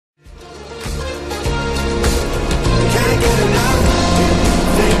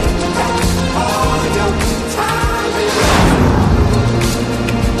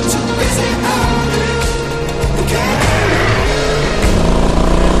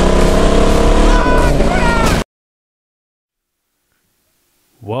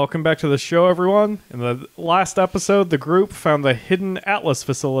Welcome back to the show, everyone. In the last episode, the group found the hidden Atlas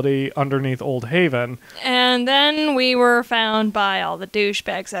facility underneath Old Haven. And then we were found by all the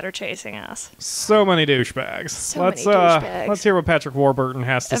douchebags that are chasing us. So many douchebags. Let's hear what Patrick Warburton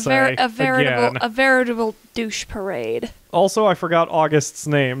has to say. A veritable douche parade. Also, I forgot August's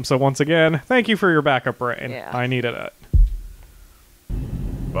name, so once again, thank you for your backup brain. Yeah. I needed it.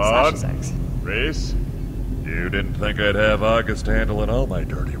 Bob, Rhys, you didn't think I'd have August handling all my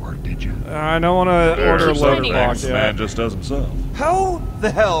dirty work, did you? I don't want to order loaded box yet. Man just does himself. How the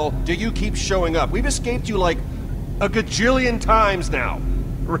hell do you keep showing up? We've escaped you like a gajillion times now.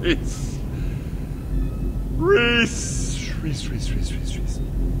 Rhys.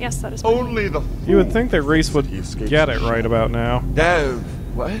 Yes, that is Only the You would think that Rhys would get it right about now.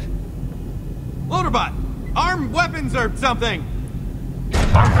 What? Loaderbot! Armed weapons or something!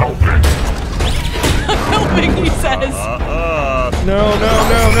 I'm helping, he says. No!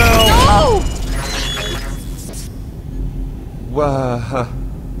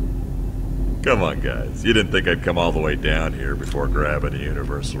 Come on, guys. You didn't think I'd come all the way down here before grabbing a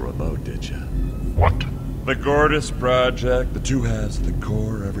universal remote, did you? what? The Gortys Project, the two halves of the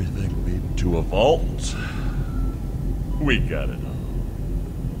core, everything leading to a vault. We got it all.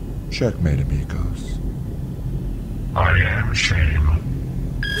 Checkmate, amigos. I am shame.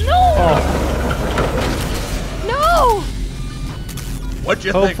 No! What'd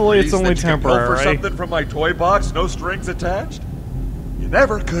you Hopefully think, it's Rhys, only that you could pull temporary. for something from my toy box, no strings attached? You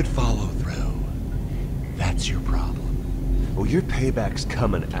never could follow through. That's your problem. Well, your payback's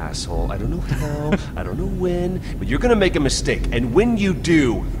coming, asshole. I don't know how, I don't know when, but you're gonna make a mistake. And when you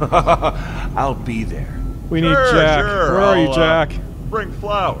do, I'll be there. We need Jack. Sure. Where are you, I'll, Jack? Bring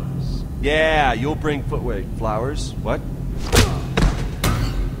flowers. Yeah, you'll bring footway. Flowers? What?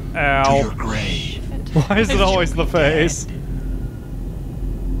 To Ow. your grave. Why is it always the face?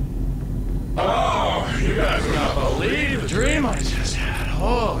 Oh, you guys will not believe the dream I just had.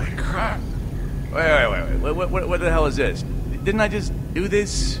 Holy crap. Wait. What the hell is this? Didn't I just do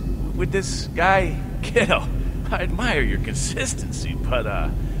this with this guy? Kiddo, I admire your consistency, but,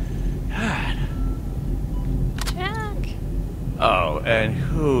 God. Jack. Oh, and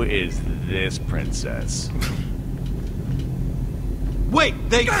who is this princess? Wait,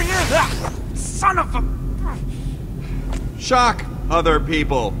 they... Son of a... Shock other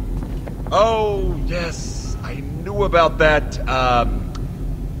people. Oh, yes. I knew about that.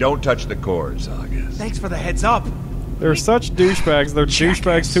 Don't touch the cores, August. Thanks for the heads up. They're such douchebags, they're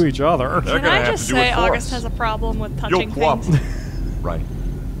douchebags to each other. They're Can gonna I have just to do it say for August us. has a problem with You'll touching cooperate. things? Right.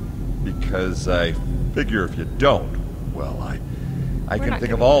 Because I figure if you don't, well, I We're can not think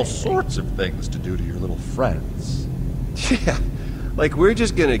gonna of all do anything. sorts of things to do to your little friends. Yeah, like we're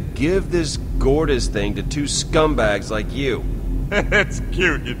just gonna give this Gortys thing to two scumbags like you. It's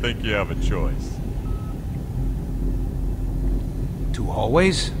cute you think you have a choice. 2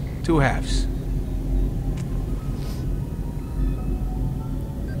 hallways, 2 halves.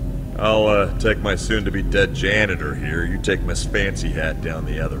 I'll take my soon-to-be dead janitor here. You take Miss Fancy Hat down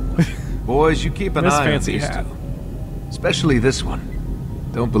the other one. Boys, you keep an Miss eye Fancy on these Hat. two. Especially this one.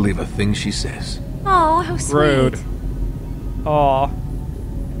 Don't believe a thing she says. Oh, how sweet. Rude. Aw.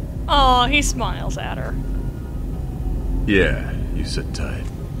 Oh, he smiles at her. Yeah, you sit tight.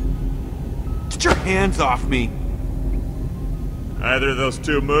 Get your hands off me. Either of those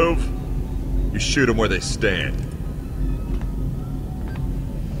two move, you shoot them where they stand.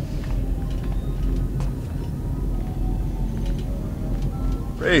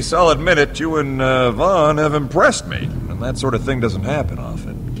 Rhys, I'll admit it, you and Vaughn have impressed me, and that sort of thing doesn't happen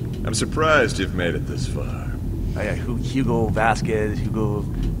often. I'm surprised you've made it this far. Oh, yeah, Hugo Vasquez.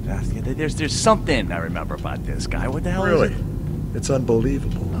 There's something I remember about this guy. What the hell is Really? it? It's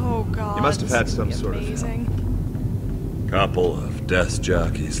unbelievable. Oh, God. You must have had this is some gonna be sort of amazing. Couple of death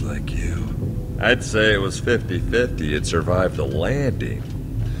jockeys like you. I'd say it was 50-50 it survived the landing.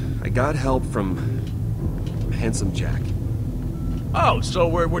 I got help from Handsome Jack. Oh, so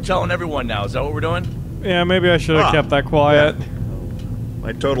we're telling everyone now. Is that what we're doing? Yeah, maybe I should have kept that quiet.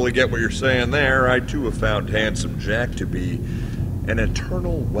 I totally get what you're saying there. I too have found Handsome Jack to be an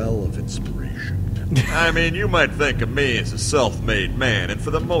eternal well of inspiration. I mean, you might think of me as a self-made man, and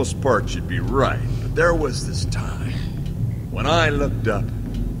for the most part you'd be right. But there was this time when I looked up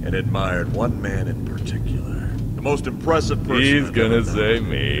and admired one man in particular. The most impressive person He's I've gonna ever known. say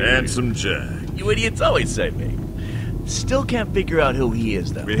me. Handsome Jack. You idiots always say me. Still can't figure out who he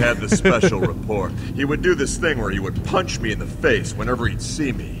is, though. We had this special rapport. He would do this thing where he would punch me in the face whenever he'd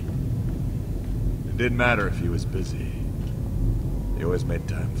see me. It didn't matter if he was busy. He always made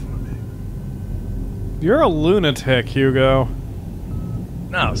time for me. You're a lunatic, Hugo.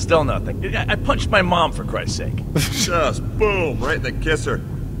 No, still nothing. I punched my mom, for Christ's sake. Just boom, right in the kisser.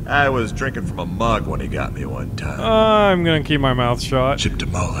 I was drinking from a mug when he got me one time. I'm gonna keep my mouth shut. Chip to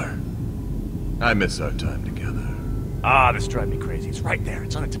Molar. I miss our time together. Ah, this drives me crazy. It's right there.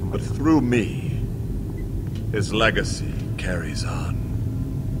 It's on the tip of my But tongue. through me, his legacy carries on.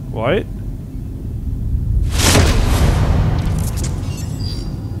 What?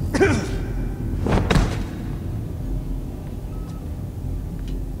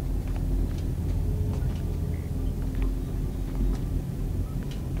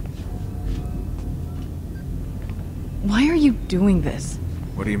 Why are you doing this?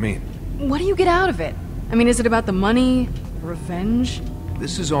 What do you mean? What do you get out of it? I mean, is it about the money? Revenge?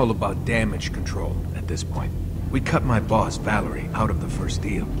 This is all about damage control at this point. We cut my boss, Valerie, out of the first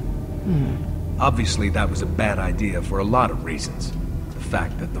deal. Obviously, that was a bad idea for a lot of reasons. The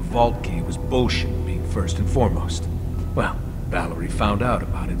fact that the vault key was bullshit being first and foremost. Well, Valerie found out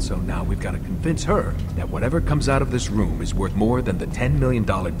about it, so now we've got to convince her that whatever comes out of this room is worth more than the $10 million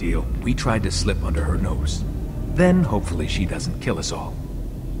deal we tried to slip under her nose. Then, hopefully, she doesn't kill us all.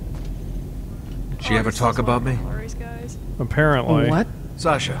 Did she ever talk about me? Guys. Apparently. What?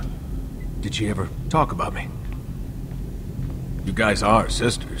 Sasha, did she ever talk about me? You guys are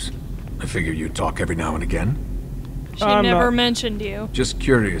sisters. I figure you'd talk every now and again. She I'm never not- mentioned you. Just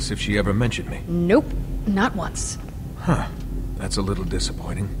curious if she ever mentioned me. Nope. Not once. Huh. That's a little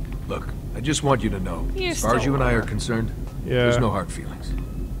disappointing. Look, I just want you to know, You as far as still you and I are are. concerned, Yeah. there's no hard feelings.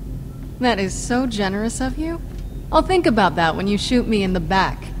 That is so generous of you. I'll think about that when you shoot me in the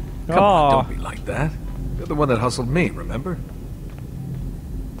back. Come Aw. on, don't be like that. You're the one that hustled me, remember?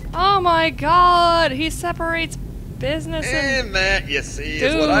 Oh my god, he separates business and... And that, you see,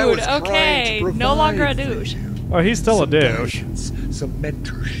 Dude, is what I was trying okay, to provide no longer a for douche. you. Oh, he's still a Some douche. guidance, some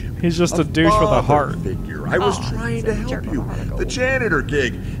mentorship. He's just a douche with a father heart. Figure. I was trying to help you. The janitor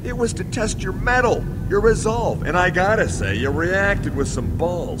gig, it was to test your mettle, your resolve, and I gotta say, you reacted with some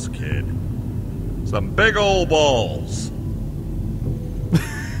balls, kid. Some big old balls.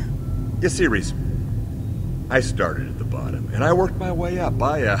 You see, Rhys, I started at the bottom, and I worked my way up.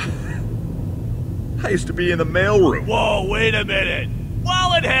 I used to be in the mailroom. Whoa, wait a minute.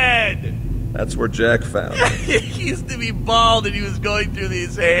 Wallet head! That's where Jack found me. He used to be bald and he was going through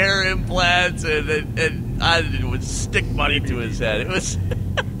these hair implants and I would stick money to his head. It was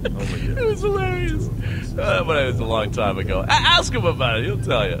it was hilarious. But it was a long time ago. Ask him about it. He'll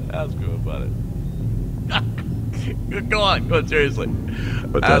tell you. Ask him about it. Go on, seriously.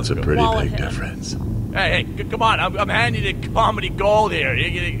 But that's a pretty Wallet big head. difference. Hey, come on. I'm handing you comedy gold here.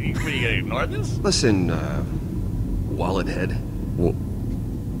 You gonna ignore this? Listen, wallet head.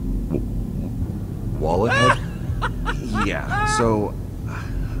 Wallet head? Yeah, so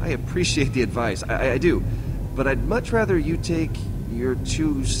I appreciate the advice. I do. But I'd much rather you take your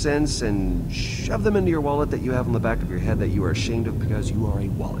 2 cents and shove them into your wallet that you have on the back of your head that you are ashamed of because you are a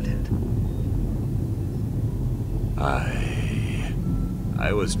wallet head.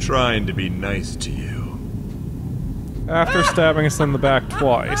 I was trying to be nice to you. After stabbing us in the back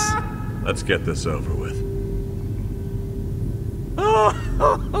twice. Let's get this over with.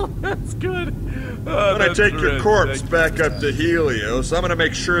 Oh, that's good. Oh, When I that's take your terrific. corpse back up to Helios, I'm gonna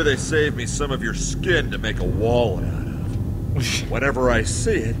make sure they save me some of your skin to make a wallet out of. Whenever I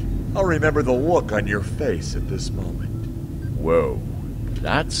see it, I'll remember the look on your face at this moment. Whoa.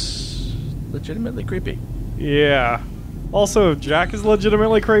 That's legitimately creepy. Yeah. Also, if Jack is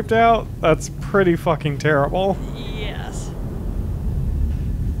legitimately creeped out, that's pretty fucking terrible. Yes.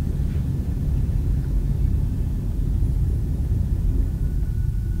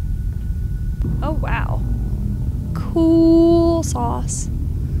 Oh, wow. Cool sauce.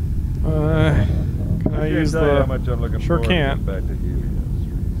 Can I use the... Sure can't. Back to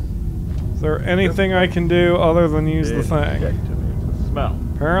Helios. Is there anything I can do other than use the thing? Smell.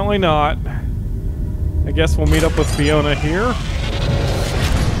 Apparently not. I guess we'll meet up with Fiona here.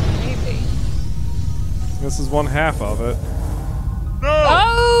 Maybe. This is one half of it. No!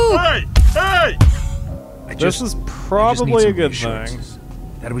 Oh! Hey! Hey! This is probably a good thing.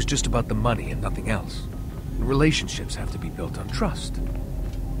 That it was just about the money and nothing else. Relationships have to be built on trust.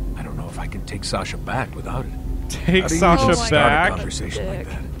 I don't know if I can take Sasha back without it. Take How do you Sasha even start a back. conversation like Dick.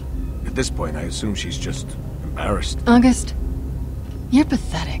 that? At this point, I assume she's just embarrassed. August, you're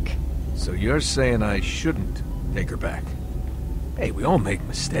pathetic. So you're saying I shouldn't take her back? Hey, we all make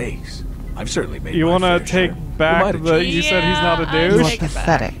mistakes. I've certainly made You my want to fair take share. Who back might have the... cheated? You said he's not a Yeah, I douche? take it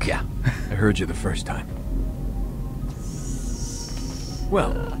back. Yeah, I heard you the first time.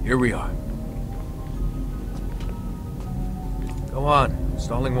 Well, here we are. Go on.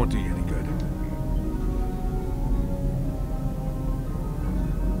 Stalling won't do you any good.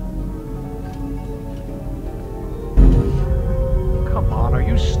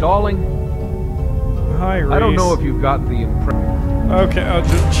 stalling? Hi, Rhys. I don't know if you've got the impression. Okay,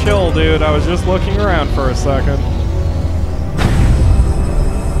 just chill, dude. I was just looking around for a second.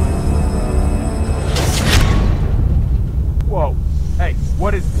 Whoa. Hey,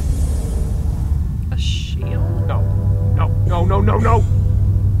 what is this? A shield? No. No, no, no, no, no!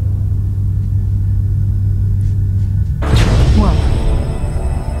 Whoa.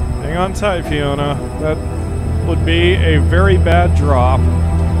 Hang on tight, Fiona. That would be a very bad drop.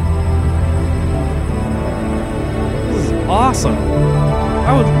 This is awesome.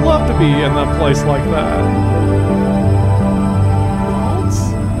 I would love to be in a place like that.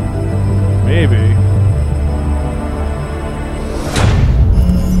 Vaults? Maybe.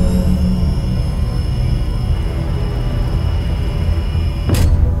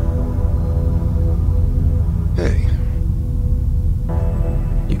 Hey.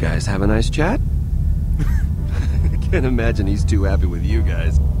 You guys have a nice chat? I can't imagine he's too happy with you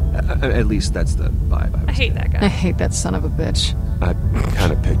guys. At least that's the vibe I was I hate that I guy. hate that son of a bitch. I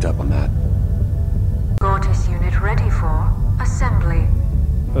kind of picked up on that. Gortys unit ready for assembly.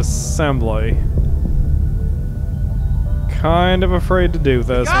 Assembly. Kind of afraid to do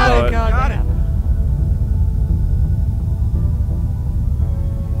this, but... God, it.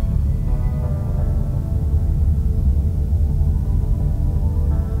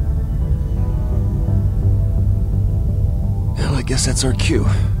 Well, I guess that's our cue.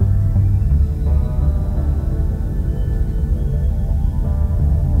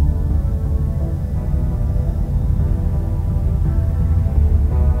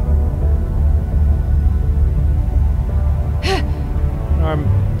 I'm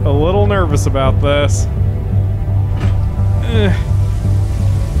a little nervous about this.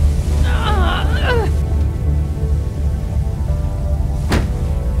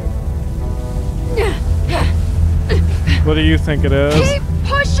 What do you think it is? Keep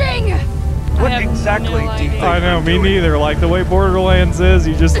pushing! What exactly do you think? I know, me neither. Like, the way Borderlands is,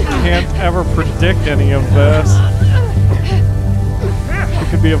 you just can't ever predict any of this. It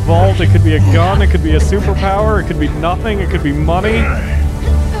could be a vault, it could be a gun, it could be a superpower, it could be nothing, it could be money.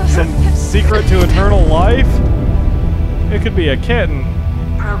 Some secret to eternal life. It could be a kitten.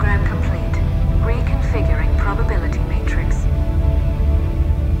 Program complete. Reconfiguring probability matrix.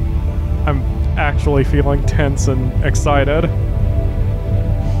 I'm actually feeling tense and excited.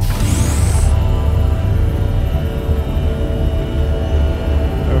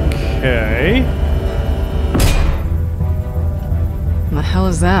 Okay. What the hell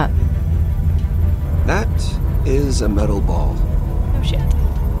is that? That is a metal ball. Oh shit.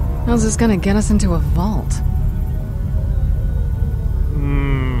 How's this gonna get us into a vault?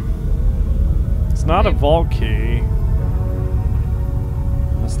 It's not a vault key.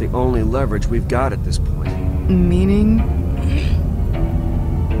 That's the only leverage we've got at this point. Meaning?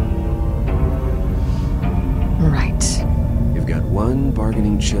 Right. You've got one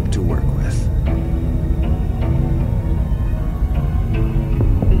bargaining chip to work with.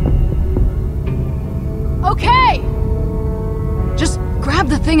 Okay! Just grab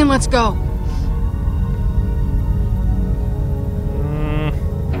the thing and let's go.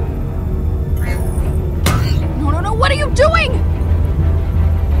 No, what are you doing?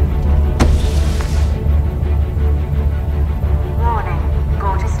 Warning.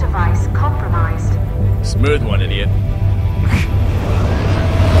 Gortys device compromised. Smooth one, idiot.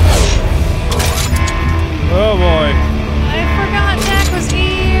 Oh boy. I forgot Jack was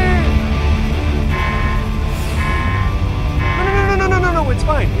here. No, it's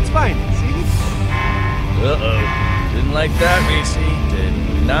fine. It's fine. See? Uh-oh. Didn't like that, Rhys. Did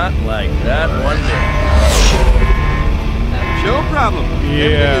not like that one bit. No problem.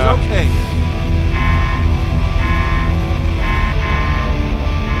 Yeah. Everything is okay.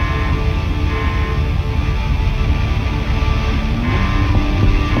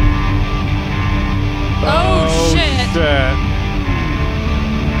 Oh, shit.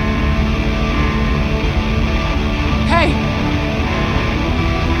 Hey!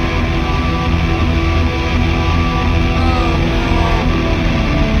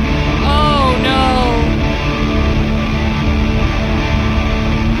 Oh no.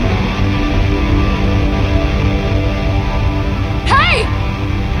 Hey!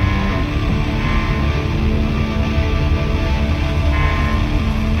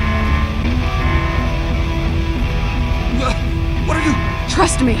 What are you?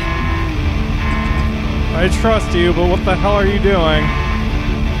 Trust me. I trust you, but what the hell are you doing?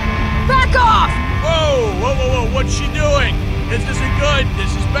 Back off! Whoa, what's she doing? This isn't good,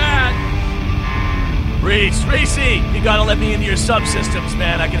 this is bad. Rhysy, you gotta let me into your subsystems,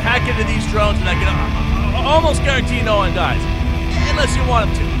 man. I can hack into these drones and I can almost guarantee no one dies. Unless you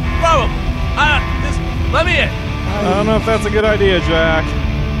want them to. problem? Just let me in. I don't know if that's a good idea, Jack.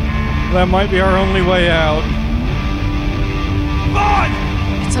 That might be our only way out. Vaughn!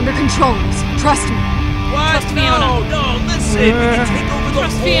 It's under control, Rhys. Trust me. What? Trust Fiona. No, listen. We can take over the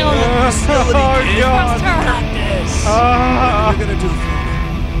Trust whole Fiona. facility, Oh, kid. God. Trust her. Got this. Ah. What are you gonna do,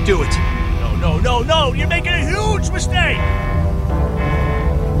 Fiona? Do it. No. You're making a huge mistake.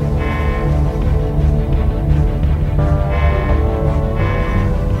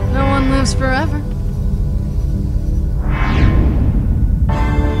 No one lives forever.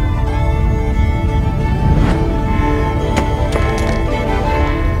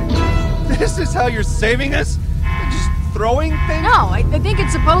 This is how you're saving us? Just throwing things? No, I think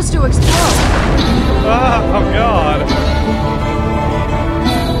it's supposed to explode. Oh, God.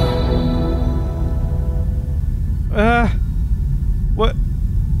 What?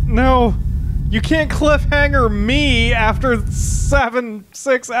 No. You can't cliffhanger me after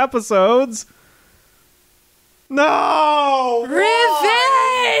 6 episodes. No! Revenge!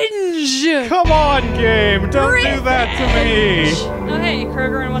 Come on, game. Don't do that to me. Oh, hey,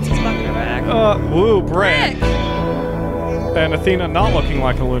 Kroger and what's his bucket are back. Woo, Brick. Rick! And Athena not looking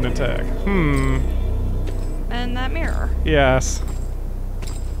like a lunatic. And that mirror. Yes.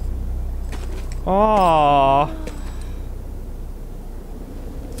 Aww.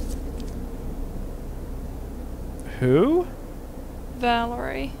 Who?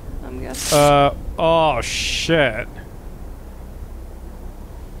 Valerie, I'm guessing. Oh shit.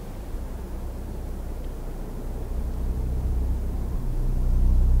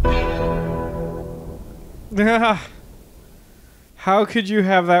 How could you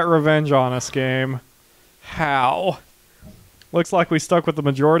have that revenge on us, game? How? Looks like we stuck with the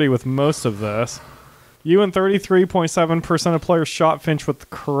majority with most of this. You and 33.7% of players shot Finch with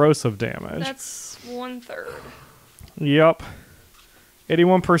corrosive damage. That's 1/3. Yep.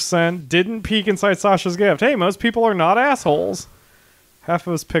 81% didn't peek inside Sasha's gift. Hey, most people are not assholes. Half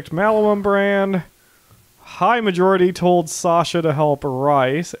of us picked Malum brand. High majority told Sasha to help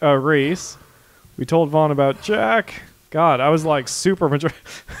Rhys. We told Vaughn about Jack. God, I was like super majority.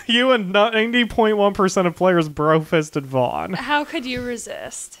 You and 90.1% of players bro-fisted Vaughn. How could you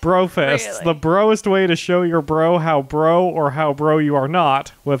resist? Bro-fists. Really? The broest way to show your bro how bro you are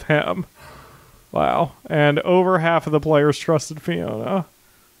not with him. Wow. And over half of the players trusted Fiona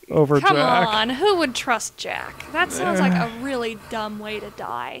over Come Jack. on, who would trust Jack? That sounds like a really dumb way to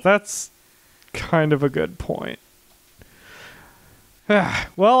die. That's kind of a good point.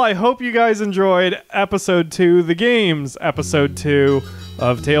 Well, I hope you guys enjoyed episode 2, the games episode 2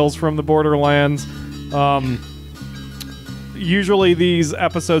 of Tales from the Borderlands. Usually these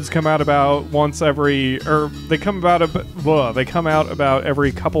episodes come out about they come out about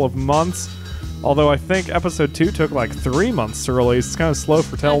every couple of months. Although I think episode 2 took like 3 months to release. It's kind of slow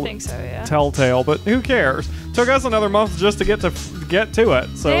for I think so, yeah. Telltale, but who cares? Took us another month just to get to it,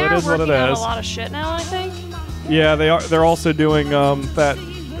 so They it are is what it working on is. a lot of shit now, I think. Yeah, they are. They're also doing that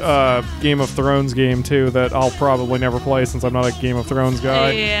Game of Thrones game too that I'll probably never play since I'm not a Game of Thrones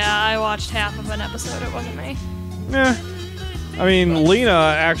guy. Yeah, I watched half of an episode. It wasn't me. Yeah. I mean,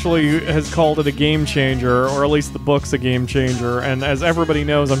 Lena actually has called it a game changer, or at least the book's a game changer. And as everybody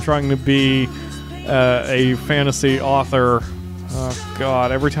knows, I'm trying to be a fantasy author. Oh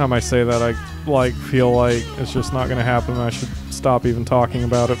God! Every time I say that, I feel like it's just not going to happen. I should stop even talking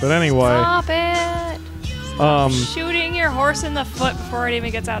about it. But anyway, Stop it! Stop shooting your horse in the foot before it even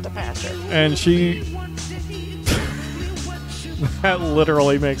gets out to pasture. And she... that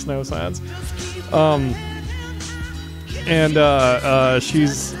literally makes no sense.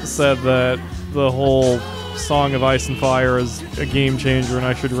 She's said that the whole Song of Ice and Fire is a game changer and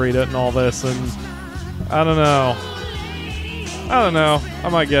I should read it and all this, and I don't know. I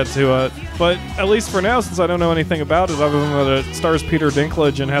might get to it. But at least for now, since I don't know anything about it other than that it stars Peter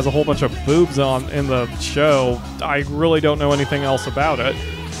Dinklage and has a whole bunch of boobs in the show, I really don't know anything else about it.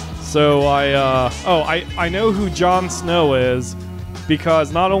 So I know who Jon Snow is,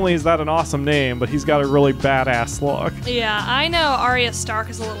 because not only is that an awesome name, but he's got a really badass look. Yeah, I know Arya Stark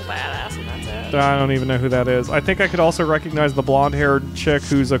is a little badass, and that's it. I don't even know who that is. I think I could also recognize the blonde-haired chick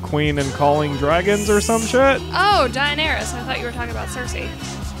who's a queen in Calling Dragons or some shit. Oh, Daenerys. I thought you were talking about Cersei.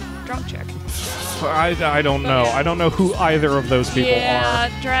 Drunk chick. I don't know. Okay. I don't know who either of those people Yeah,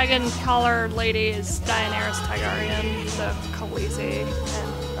 are. dragon collar lady is Daenerys Targaryen, the Khaleesi,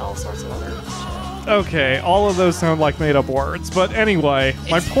 and all sorts of other shit. Okay, all of those sound like made-up words. But anyway,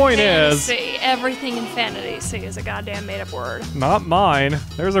 my point is... fantasy. Everything in fantasy is a goddamn made-up word. Not mine.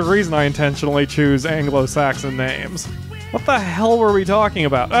 There's a reason I intentionally choose Anglo-Saxon names. What the hell were we talking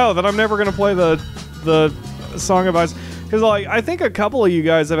about? Oh, that I'm never going to play the Song of Ice. Because, like, I think a couple of you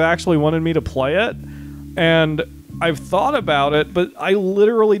guys have actually wanted me to play it, and I've thought about it, but I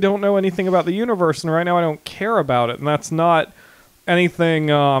literally don't know anything about the universe, and right now I don't care about it, and that's not anything,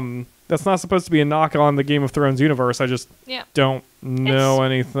 that's not supposed to be a knock on the Game of Thrones universe. I just don't know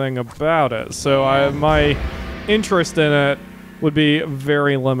anything about it. So my interest in it would be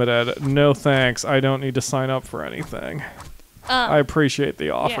very limited. No thanks. I don't need to sign up for anything. I appreciate the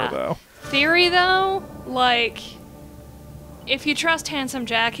offer, though. Theory, though, like, if you trust Handsome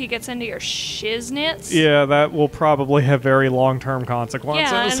Jack, he gets into your shiznits. Yeah, that will probably have very long-term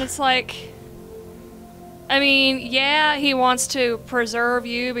consequences. Yeah, and it's like, I mean, yeah, he wants to preserve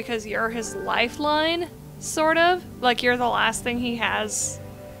you because you're his lifeline, sort of. Like, you're the last thing he has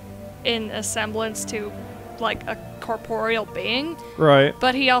in a semblance to, like, a corporeal being. Right.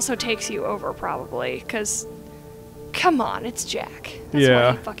 But he also takes you over, probably, because, come on, it's Jack. That's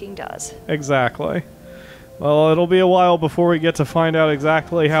what he fucking does. Exactly. Well, it'll be a while before we get to find out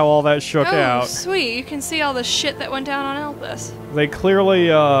exactly how all that shook out. Oh, sweet. You can see all the shit that went down on Elpis. They clearly,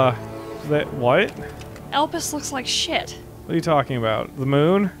 what? Elpis looks like shit. What are you talking about? The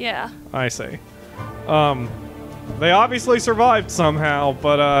moon? Yeah. I see. They obviously survived somehow,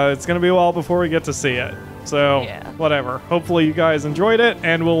 but it's going to be a while before we get to see it. So, whatever. Hopefully you guys enjoyed it,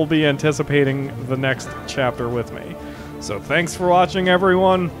 and we'll be anticipating the next chapter with me. So thanks for watching,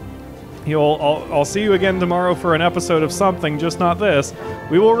 everyone. I'll see you again tomorrow for an episode of something, just not this.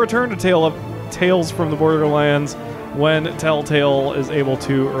 We will return to Tales from the Borderlands when Telltale is able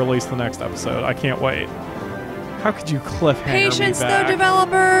to release the next episode. I can't wait. How could you cliffhanger Patience, me back? though,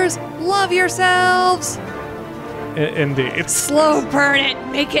 developers! Love yourselves! Indeed. Slow burn it!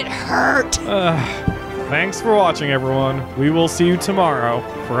 Make it hurt! Thanks for watching, everyone. We will see you tomorrow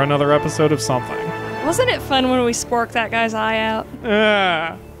for another episode of something. Wasn't it fun when we sporked that guy's eye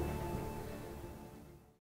out?